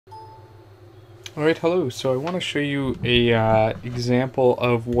Alright, hello. So I want to show you a example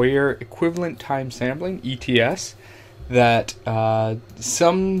of where equivalent time sampling, ETS, that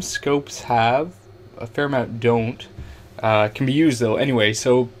some scopes have, a fair amount don't, can be used though. Anyway,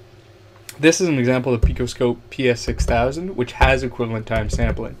 so this is an example of the PicoScope PS6000, which has equivalent time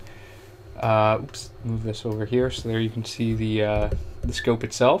sampling. Oops, move this over here so there you can see the scope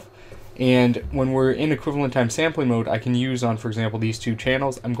itself. And when we're in equivalent time sampling mode, I can use on, for example, these two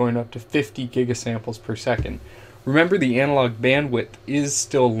channels, I'm going up to 50 gigasamples per second. Remember, the analog bandwidth is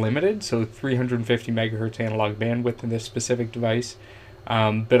still limited, so 350 megahertz analog bandwidth in this specific device.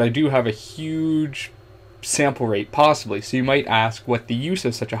 But I do have a huge sample rate, possibly. So you might ask what the use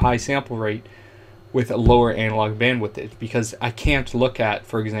of such a high sample rate with a lower analog bandwidth is, because I can't look at,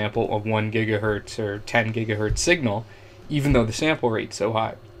 for example, a 1 gigahertz or 10 gigahertz signal, even though the sample rate's so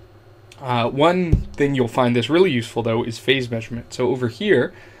high. One thing you'll find this really useful though is phase measurement. So over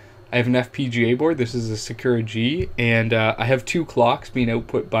here I have an FPGA board. This is a Sakura G, and I have two clocks being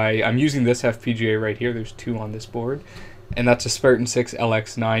output by, I'm using this FPGA right here, there's two on this board, and that's a Spartan 6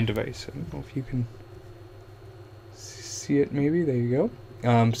 LX9 device. I don't know if you can see it, maybe, there you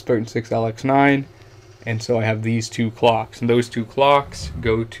go. Spartan 6 LX9, and so I have these two clocks, and those two clocks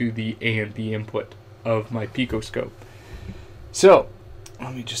go to the A and B input of my PicoScope. So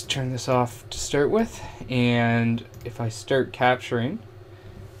let me just turn this off to start with, and if I start capturing,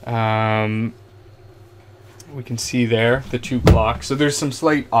 we can see there the two clocks. So there's some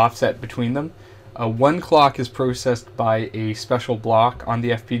slight offset between them. One clock is processed by a special block on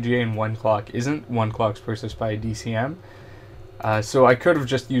the FPGA and one clock isn't. One clock's processed by a DCM. So I could have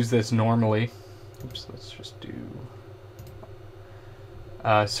just used this normally. Oops, let's just do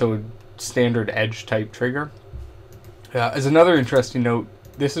so standard edge type trigger. As another interesting note,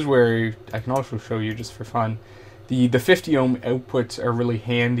 this is where I can also show you just for fun. The 50 ohm outputs are really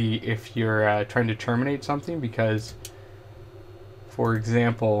handy if you're trying to terminate something, because, for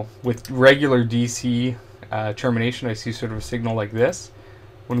example, with regular DC termination, I see sort of a signal like this.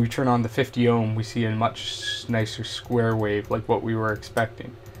 When we turn on the 50 ohm, we see a much nicer square wave like what we were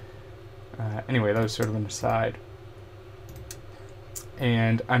expecting. Anyway, that was sort of an aside.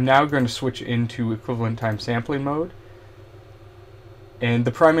 And I'm now going to switch into equivalent time sampling mode. And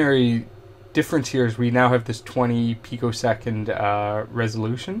the primary difference here is we now have this 20 picosecond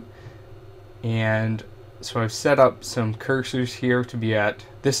resolution. And so I've set up some cursors here to be at,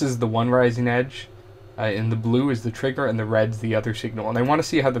 this is the one rising edge, and the blue is the trigger, and the red's the other signal. And I want to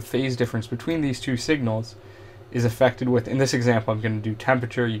see how the phase difference between these two signals is affected with, in this example I'm going to do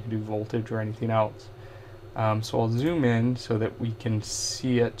temperature, you can do voltage or anything else. So I'll zoom in so that we can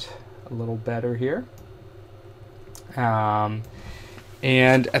see it a little better here.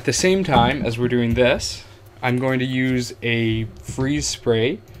 And at the same time as we're doing this, I'm going to use a freeze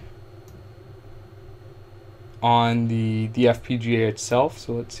spray on the FPGA itself.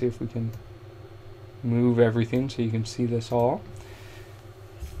 So let's see if we can move everything so you can see this all.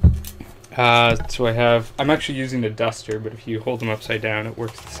 So I'm actually using a duster, but if you hold them upside down, it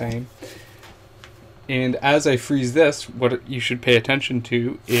works the same. And as I freeze this, what you should pay attention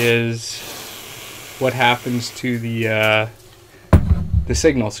to is what happens to the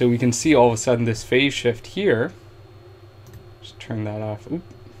signal. So we can see all of a sudden this phase shift here. Just turn that off. Oop.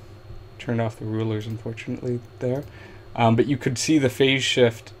 Turned off the rulers, unfortunately, there. But you could see the phase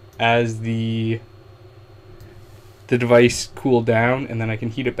shift as the device cooled down, and then I can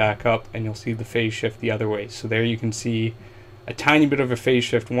heat it back up and you'll see the phase shift the other way. So there you can see a tiny bit of a phase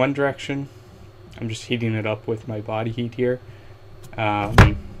shift one direction. I'm just heating it up with my body heat here.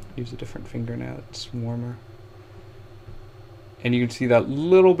 Use a different finger now, it's warmer. And you can see that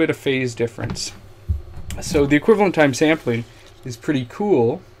little bit of phase difference. So the equivalent time sampling is pretty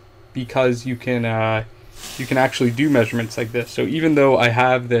cool because you can actually do measurements like this. So even though I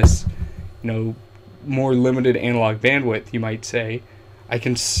have this, more limited analog bandwidth, you might say, I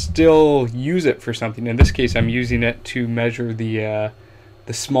can still use it for something. In this case, I'm using it to measure the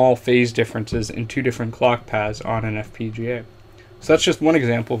small phase differences in two different clock paths on an FPGA. So that's just one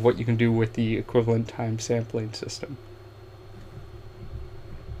example of what you can do with the equivalent time sampling system.